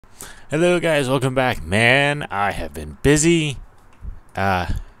Hello guys, welcome back. Man, I have been busy.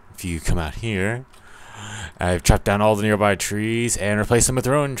 If you come out here, I've chopped down all the nearby trees and replaced them with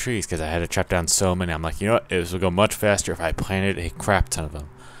their own trees because I had to chop down so many. I'm like, you know what? This would go much faster if I planted a crap ton of them.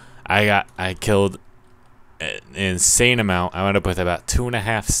 I killed an insane amount. I wound up with about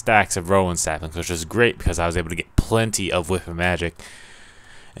 2.5 stacks of Rowan saplings, which is great because I was able to get plenty of Whiff of Magic.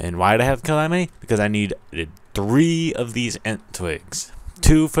 And why did I have to kill that many? Because I needed 3 of these Ent twigs.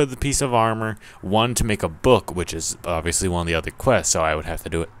 2 for the piece of armor, 1 to make a book, which is obviously one of the other quests, so I would have to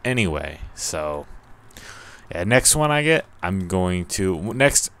do it anyway. So, yeah, next one I get, I'm going to,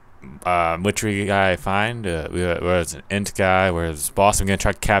 next witchery guy I find, where it's an Ent guy, where it's boss, I'm going to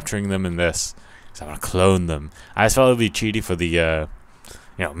try capturing them in this, so I'm going to clone them. I just felt it would be cheaty for the,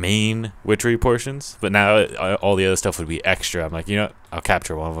 main witchery portions, but now all the other stuff would be extra. I'm like, you know what, I'll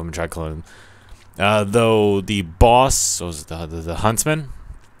capture one of them and try to clone them. Though the boss, was the huntsman,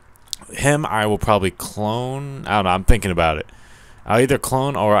 him I will probably clone. I don't know, I'm thinking about it. I'll either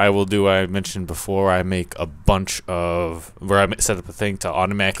clone or I will do what I mentioned before. I make a bunch of, where I set up a thing to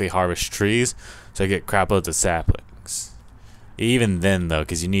automatically harvest trees, so I get crap loads of saplings. Even then though,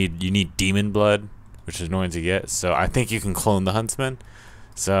 because you need demon blood, which is annoying to get. So I think you can clone the huntsman.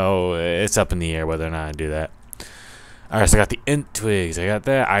 So it's up in the air whether or not I do that. Alright, so I got the Ent twigs. I got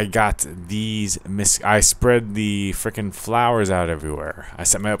that. I got these. I spread the freaking flowers out everywhere. I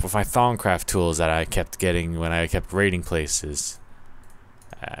set me up with my Thongcraft tools that I kept getting when I kept raiding places.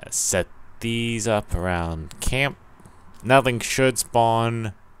 Set these up around camp. Nothing should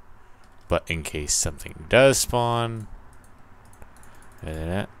spawn, but in case something does spawn,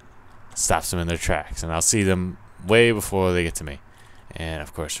 stops them in their tracks, and I'll see them way before they get to me. And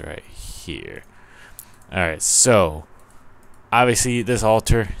of course, right here. Alright, so obviously, this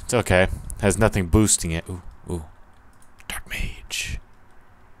altar, it's okay. Has nothing boosting it. Ooh. Dark Mage.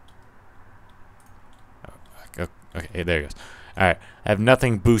 Okay, there it goes. Alright, I have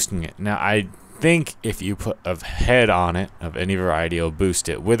nothing boosting it. Now, I think if you put a head on it, of any variety, it'll boost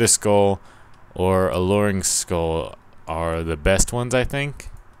it. Wither Skull or Alluring Skull are the best ones, I think.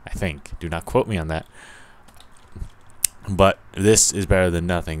 Do not quote me on that. But this is better than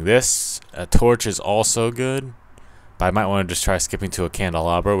nothing. A torch is also good. But I might want to just try skipping to a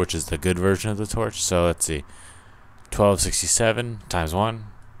candelabra, which is the good version of the torch. So let's see. 1267 times 1.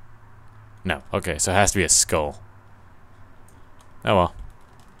 No. Okay, so it has to be a skull. Oh well.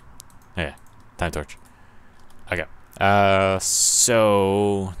 Yeah. Time torch. Okay.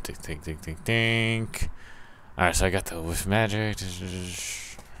 So think. Alright, so I got the with magic.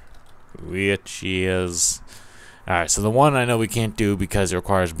 Which is. Alright, so the one I know we can't do because it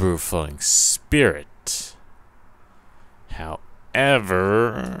requires brew of flowing spirit. However,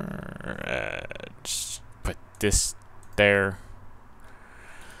 just put this there.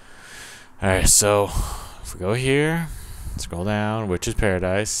 Alright, so if we go here, scroll down, Witch's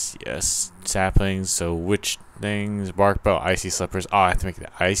Paradise, yes, saplings, so witch things, bark bow, icy slippers. Oh, I have to make the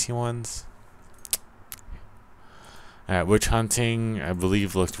icy ones. Alright, witch hunting, I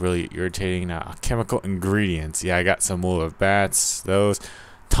believe looked really irritating. Now, chemical ingredients, yeah, I got some wool of bats, those.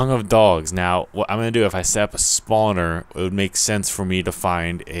 Tongue of dogs. Now, what I'm going to do, if I set up a spawner, it would make sense for me to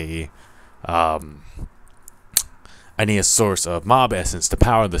find I need a source of mob essence to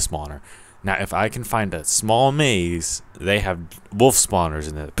power the spawner. Now, if I can find a small maze, they have wolf spawners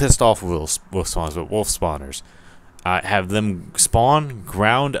in it. Pissed off wolf spawners, but wolf spawners. Have them spawn,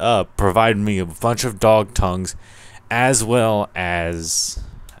 ground up, provide me a bunch of dog tongues, as well as,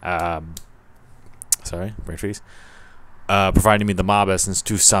 sorry, brain freeze. Providing me the mob essence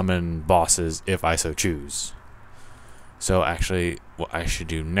to summon bosses if I so choose. So actually, what I should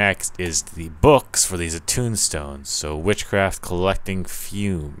do next is the books for these attune stones. So witchcraft collecting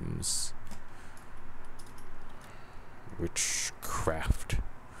fumes. Witchcraft.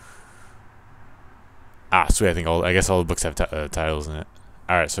 Sweet. I guess all the books have titles in it.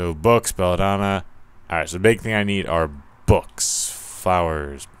 All right. So books, belladonna. All right. So the big thing I need are books,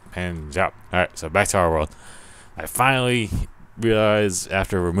 flowers, pens. Yep. All right. So back to our world. I finally realized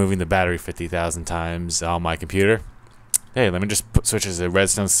after removing the battery 50,000 times on my computer, hey, let me just switch as a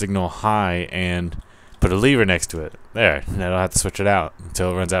redstone signal high and put a lever next to it. There, and I don't have to switch it out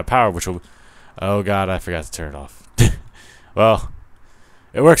until it runs out of power, which will, oh god, I forgot to turn it off. Well,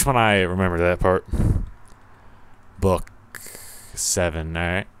 it works when I remember that part. Book 7,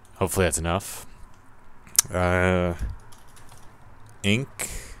 alright, hopefully that's enough. Ink,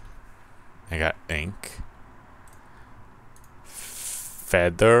 I got ink.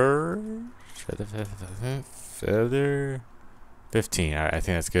 Feather 15. I think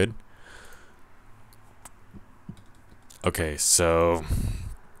that's good. Okay, so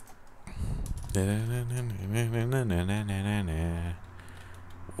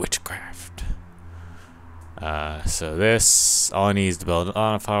Witchcraft. So this, all I need is to build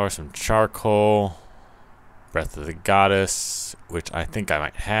on a flower, some charcoal, Breath of the Goddess, which I think I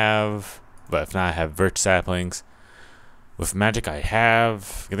might have, but if not, I have birch saplings. With magic, I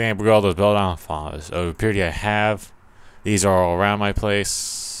have. I think I bring all those build on flowers. Oh, purity, I have. These are all around my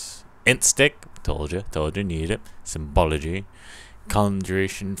place. Int stick, told you, need it. Symbology,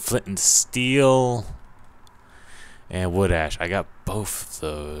 conjuration, flint and steel, and wood ash. I got both of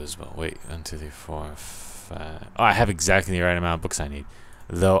those, but wait, 1, 2, 3, 4, 5. Oh, I have exactly the right amount of books I need.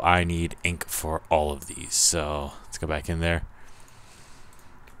 Though I need ink for all of these, so let's go back in there.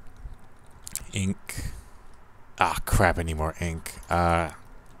 Ink. Ah, crap, I need more ink.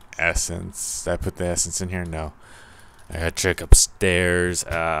 Essence. Did I put the essence in here? No. I gotta check upstairs.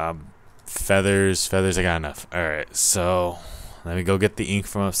 Feathers. Feathers, I got enough. Alright, so let me go get the ink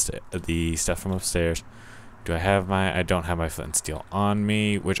from upstairs. The stuff from upstairs. Do I have my... I don't have my flint and steel on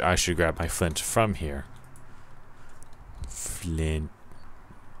me, which I should grab my flint from here. Flint.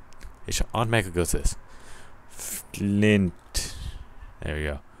 It should automatically go to this. Flint. There we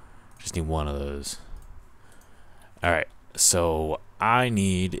go. Just need one of those. Alright, so I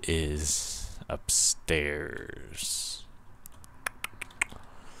need is upstairs.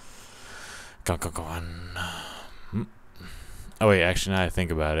 Go on. Oh wait, actually now I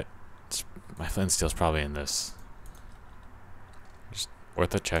think about it. My flint and steel's probably in this. Just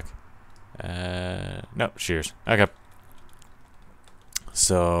worth a check. No, shears. Okay.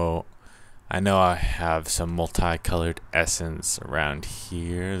 So I know I have some multicolored essence around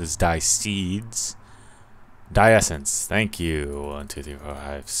here. There's dye seeds. Dye essence. Thank you. 1, 2, 3, 4,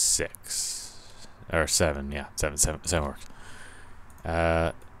 5, 6. Or 7. Yeah, 7 works.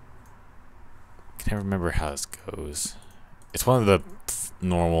 Can never remember how this goes. It's one of the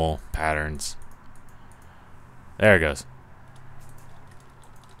normal patterns. There it goes.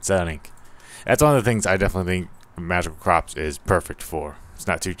 Set ink. That's one of the things I definitely think Magical Crops is perfect for. It's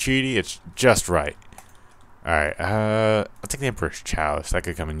not too cheaty, it's just right. Alright, I'll take the Emperor's Chalice. That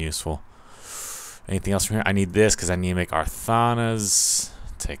could come in useful. Anything else from here? I need this because I need to make Arthanas.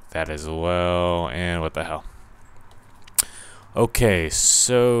 Take that as well. And what the hell? Okay,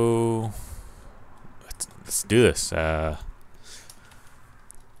 so let's do this.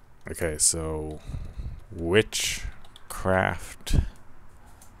 Okay, so witchcraft.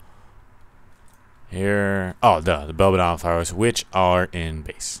 Here. Oh, duh. The Belvedon flowers, which are in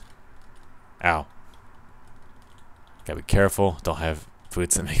base. Ow. Gotta be careful. Don't have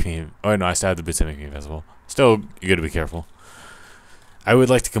boots that make me... Oh, no, I still have the boots that make me invisible. Still, you gotta be careful. I would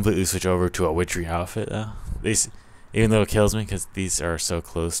like to completely switch over to a witchery outfit, though. These, even though it kills me, because these are so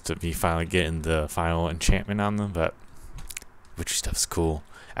close to me finally getting the final enchantment on them, but witchery stuff's cool.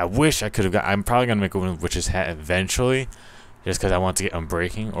 I wish I could have got... I'm probably gonna make a witch's hat eventually, just because I want to get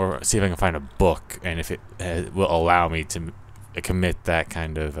Unbreaking, or see if I can find a book, and if it will allow me to commit that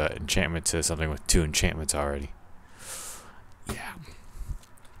kind of enchantment to something with 2 enchantments already. Yeah.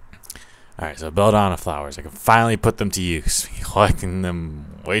 Alright, so Belladonna flowers. I can finally put them to use. Collecting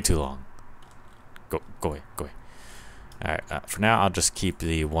them way too long. Go away. Alright, for now, I'll just keep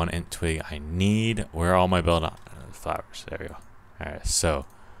the 1 int twig I need. Where are all my Belladonna flowers? There we go. Alright, so,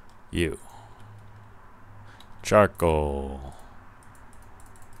 you. Charcoal.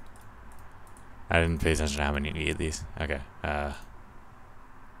 I didn't pay attention to how many you need these. Okay.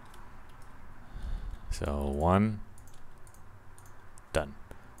 So 1. Done.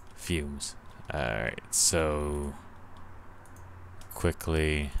 Fumes. Alright, so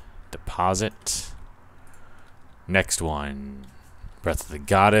quickly deposit. Next one. Breath of the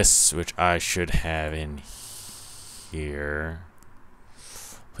Goddess, which I should have in here.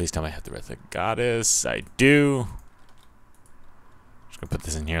 Please tell me I have the Breath of the Goddess. I do. Just gonna put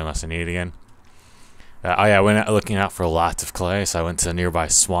this in here unless I need it again. Oh yeah, I went out looking out for lots of clay, so I went to a nearby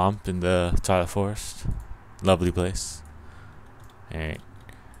swamp in the Twilight Forest. Lovely place. Alright.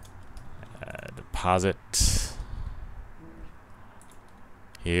 Deposit.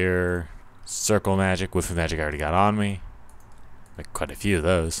 Here. Circle magic. Whiff of magic I already got on me. Like quite a few of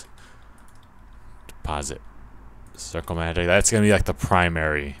those. Deposit. Circle magic. That's going to be like the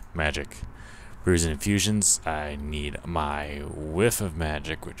primary magic. Brews and infusions. I need my whiff of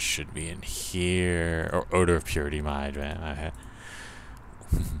magic, which should be in here. Or odor of purity. My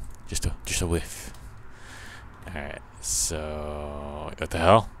just a whiff. Alright, so what the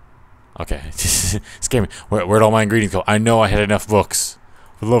hell? Okay, scare me. Where'd all my ingredients go? I know I had enough books.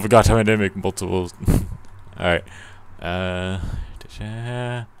 For the love of God, how I did make multiples. Alright. Alright,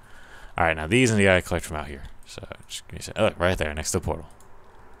 now these and the I collect from out here. So just give me a second. Oh, look, right there, next to the portal.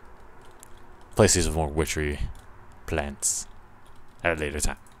 replace these with more witchery plants at a later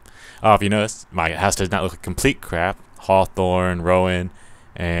time. Oh, if you notice, my house does not look like complete crap. Hawthorn, rowan,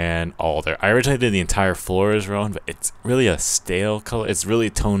 and alder. I originally did the entire floor as rowan, but it's really a stale color. It's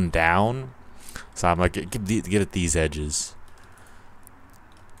really toned down. So I'm like, get at these edges.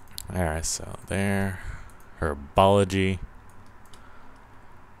 Alright, so there. Herbology.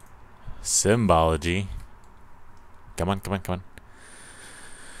 Symbology. Come on, come on, come on.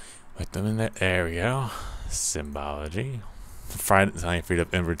 Put them in there. There we go. Symbology. Finally freed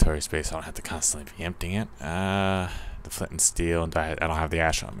up inventory space, so I don't have to constantly be emptying it. The flint and steel, and I don't have the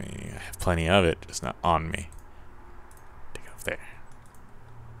ash on me. I have plenty of it, just not on me. Take it off there.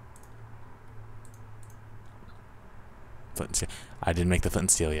 Flint and steel. I didn't make the flint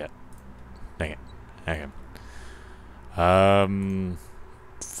and steel yet. Dang it. Okay.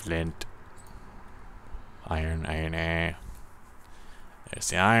 Flint. Iron, there's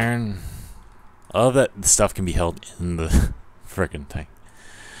the iron. All of that stuff can be held in the frickin' thing.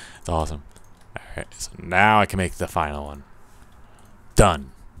 It's awesome. Alright, so now I can make the final one.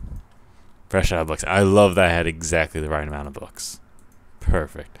 Done. Fresh out of books. I love that I had exactly the right amount of books.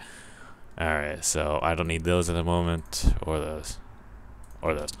 Perfect. Alright, so I don't need those at the moment. Or those.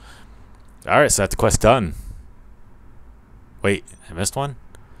 Or those. Alright, so that's the quest done. Wait, I missed one?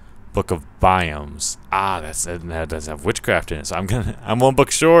 Book of Biomes. Ah, that doesn't have witchcraft in it, so I'm one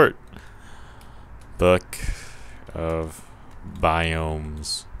book short. Book of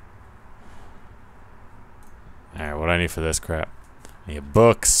Biomes. Alright, what do I need for this crap? I need a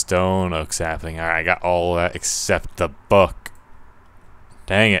book, stone, oak sapling. Alright, I got all that except the book.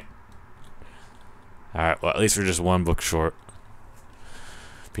 Dang it. Alright, well, at least we're just one book short.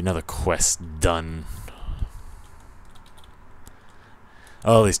 Be another quest done.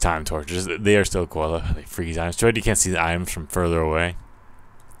 Oh, these time torches. They are still cool. They freeze items. Too bad you can't see the items from further away.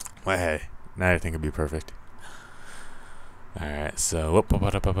 Well, hey, now I think it'd be perfect. Alright, so...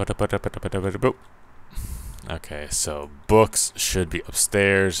 Okay, so books should be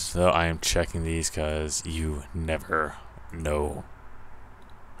upstairs, though I am checking these because you never know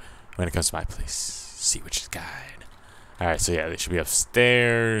when it comes to my place. Sea Witch's Guide. Alright, so yeah, they should be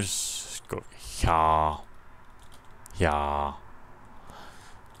upstairs. Go here. Here.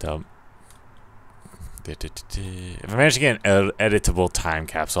 If I manage to get an editable time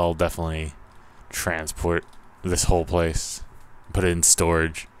capsule, I'll definitely transport this whole place, put it in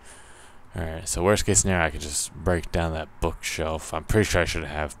storage. Alright, so worst case scenario, I could just break down that bookshelf. I'm pretty sure I should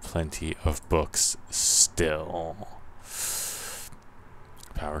have plenty of books still.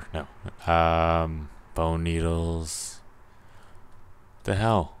 Power? No. Bone needles. The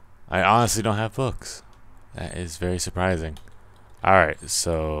hell? I honestly don't have books. That is very surprising. Alright,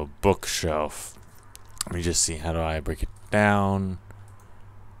 so bookshelf. Let me just see, how do I break it down?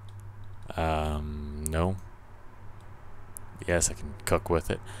 No. Yes, I can cook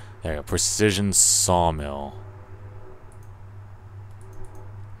with it. There you go, precision sawmill.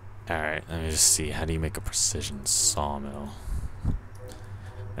 Alright, let me just see, how do you make a precision sawmill?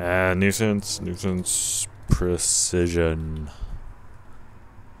 Nuisance, precision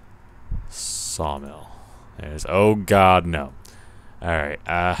sawmill. There's, oh god, no. Alright,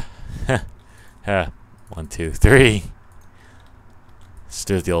 1, 2, 3. Let's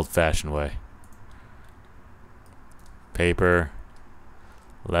do it the old-fashioned way. Paper,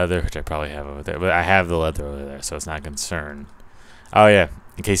 leather, which I probably have over there, but I have the leather over there, so it's not a concern. Oh yeah,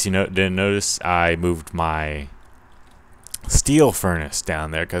 in case you didn't notice, I moved my steel furnace down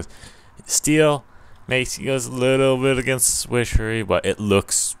there, because steel goes a little bit against swishery, but it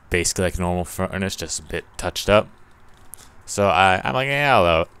looks basically like a normal furnace, just a bit touched up. So I'm like, yeah, I'll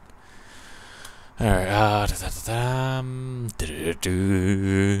allow it. Alright,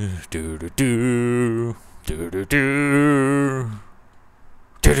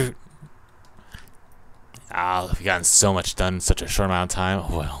 we've gotten so much done in such a short amount of time.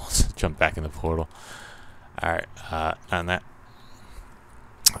 Oh, well, let's jump back in the portal. Alright, on that.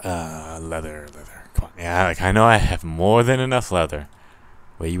 Leather. Come on. Yeah, like, I know I have more than enough leather.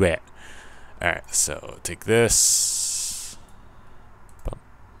 Where you at? Alright, so take this.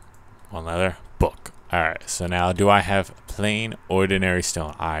 One leather. Book. Alright, so now do I have plain ordinary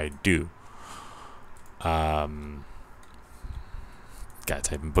stone? I do. Gotta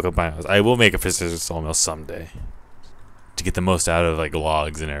type in book of biomes. I will make a precision sawmill someday to get the most out of like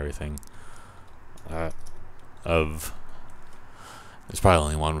logs and everything. There's probably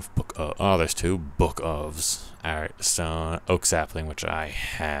only one with book of, oh, there's two book ofs. Alright, so oak sapling, which I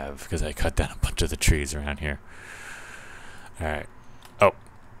have because I cut down a bunch of the trees around here. Alright. Oh.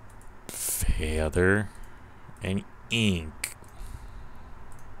 Feather and ink.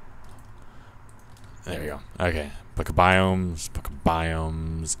 There we go. Okay. Book of Biomes. Book of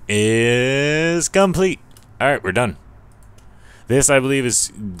Biomes is complete. Alright, we're done. This, I believe,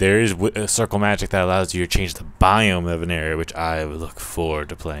 there is circle magic that allows you to change the biome of an area, which I look forward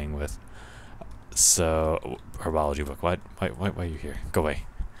to playing with. So, herbology book. Why are you here? Go away.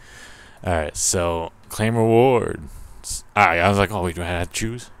 Alright, so, claim rewards. Alright, I was like, oh, wait, do I have to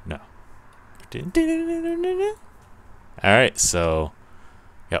choose? No. Alright, so,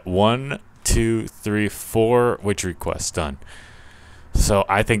 got 1, 2, 3, 4 witch requests done. So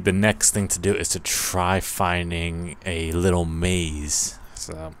I think the next thing to do is to try finding a little maze.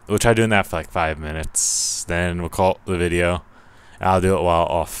 So we'll try doing that for like 5 minutes. Then we'll call the video. I'll do it while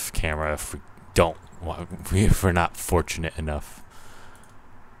off camera if we don't. If we're not fortunate enough.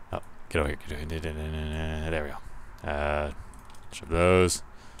 Oh, get over here. There we go. Show those.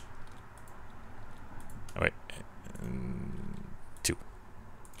 Oh, wait. 2.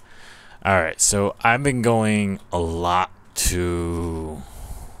 Alright, so I've been going a lot to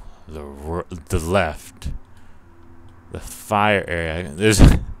the left, the fire area. There's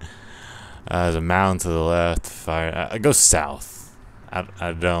a mountain to the left. Fire. I go south.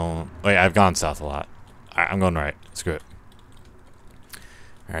 I don't. Wait, I've gone south a lot. I'm going right. Screw it.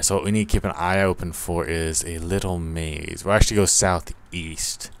 All right. So what we need to keep an eye open for is a little maze. We'll actually go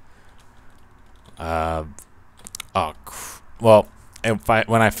southeast. Well,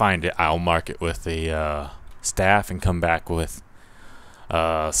 when I find it, I'll mark it with a staff and come back with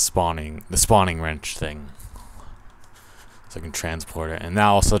the spawning wrench thing, so I can transport it. And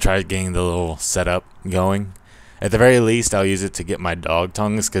now also try getting the little setup going. At the very least, I'll use it to get my dog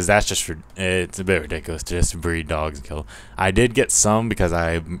tongues, because that's just it's a bit ridiculous to just breed dogs and kill them. I did get some because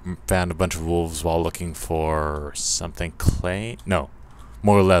I found a bunch of wolves while looking for something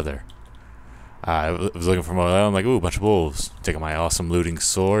more leather. I was looking for more leather. I'm like, ooh, a bunch of wolves. Taking my awesome looting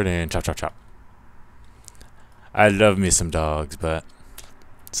sword and chop, chop, chop. I love me some dogs, but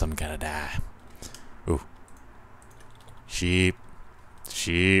some gotta die. Ooh. Sheep.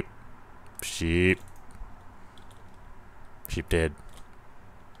 Sheep. Sheep. Sheep dead.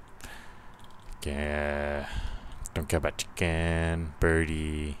 Yeah. Don't care about chicken.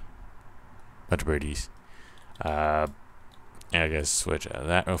 Birdie. Bunch of birdies. I guess switch out of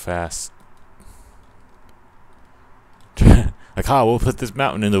that real fast. Like, we'll put this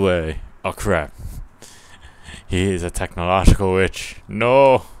mountain in the way. Oh, crap. He is a technological witch.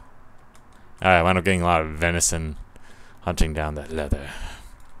 No! Alright, I wound up getting a lot of venison hunting down that leather.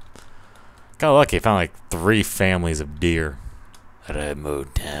 Got lucky, I found like 3 families of deer that I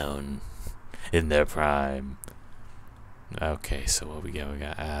mowed down in their prime. Okay, so what we got? We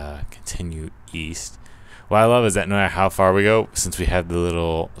got continue east. What I love is that no matter how far we go, since we have the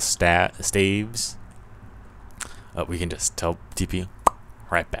little staves, we can just tell TP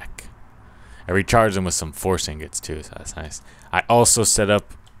right back. I recharge them with some force ingots too, so that's nice. I also set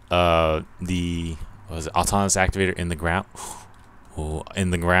up the autonomous activator in the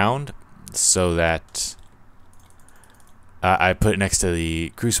ground, so that I put it next to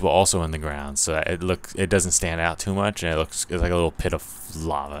the crucible also in the ground, so that it doesn't stand out too much, and it's like a little pit of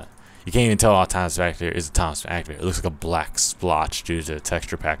lava. You can't even tell autonomous activator is autonomous activator. It looks like a black splotch due to the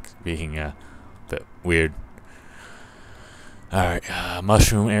texture pack being a bit weird. Alright,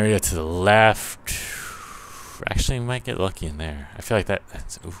 mushroom area to the left. Actually, we might get lucky in there. I feel like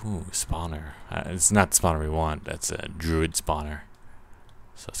that's ooh, spawner. It's not the spawner we want. That's a druid spawner.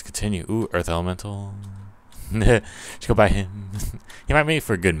 So let's continue. Ooh, earth elemental. Just go by him. He might make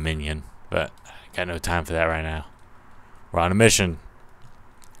for a good minion, but I got no time for that right now. We're on a mission.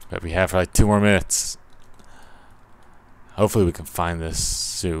 But we have for like 2 more minutes. Hopefully we can find this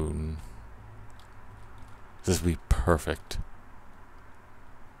soon. This will be perfect.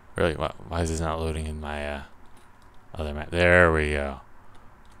 Really, why is this not loading in my other map? There we go.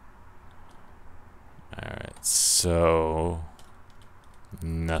 Alright, so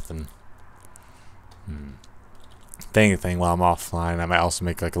nothing. Thing while I'm offline, I might also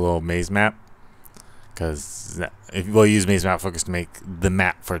make like a little maze map, because if we'll use maze map focus to make the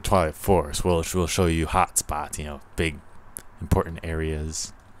map for Twilight Forest, we'll show you hot spots, big important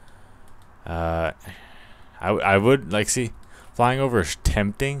areas. I would like see flying over is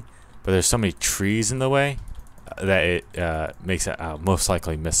tempting, but there's so many trees in the way that it makes it most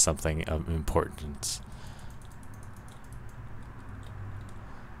likely miss something of importance.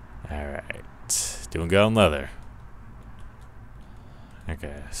 Alright, doing good on leather.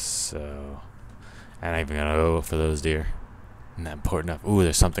 Okay, so I'm not even gonna go for those deer. Not important enough. Ooh,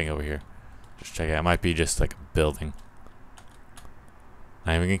 there's something over here. Just check it out. It might be just like a building.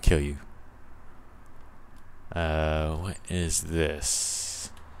 Not even gonna kill you. What is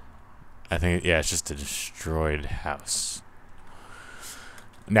this? I think, yeah, it's just a destroyed house.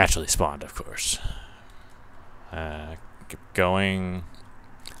 Naturally spawned, of course. Keep going.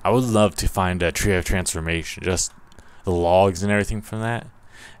 I would love to find a tree of transformation, just the logs and everything from that.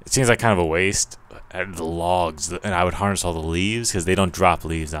 It seems like kind of a waste. The logs, and I would harness all the leaves because they don't drop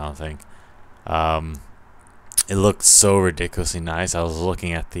leaves, I don't think. It looked so ridiculously nice. I was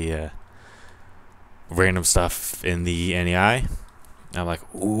looking at the random stuff in the NEI. And I'm like,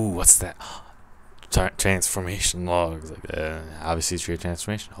 ooh, what's that? Transformation logs. Like, obviously, tree of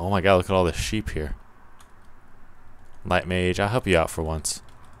transformation. Oh my god, look at all the sheep here. Light mage, I'll help you out for once.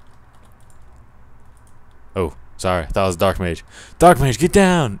 Oh, sorry. I thought it was Dark Mage. Dark Mage, get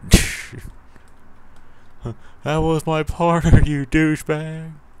down! That was my partner, you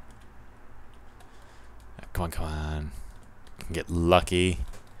douchebag. Come on, come on. Get lucky.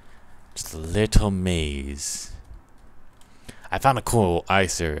 Just a little maze. I found a cool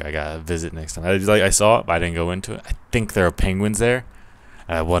ice area I gotta visit next time. I saw it, but I didn't go into it. I think there are penguins there.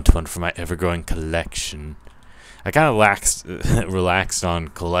 And I want one for my ever-growing collection. I kind of relaxed on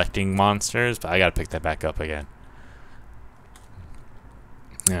collecting monsters, but I gotta pick that back up again.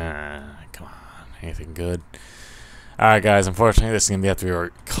 Come on, anything good? Alright guys, unfortunately this is gonna be after we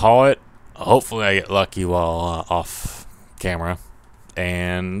call it. Hopefully I get lucky while off camera,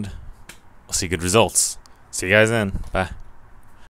 and we'll see good results. See you guys then. Bye.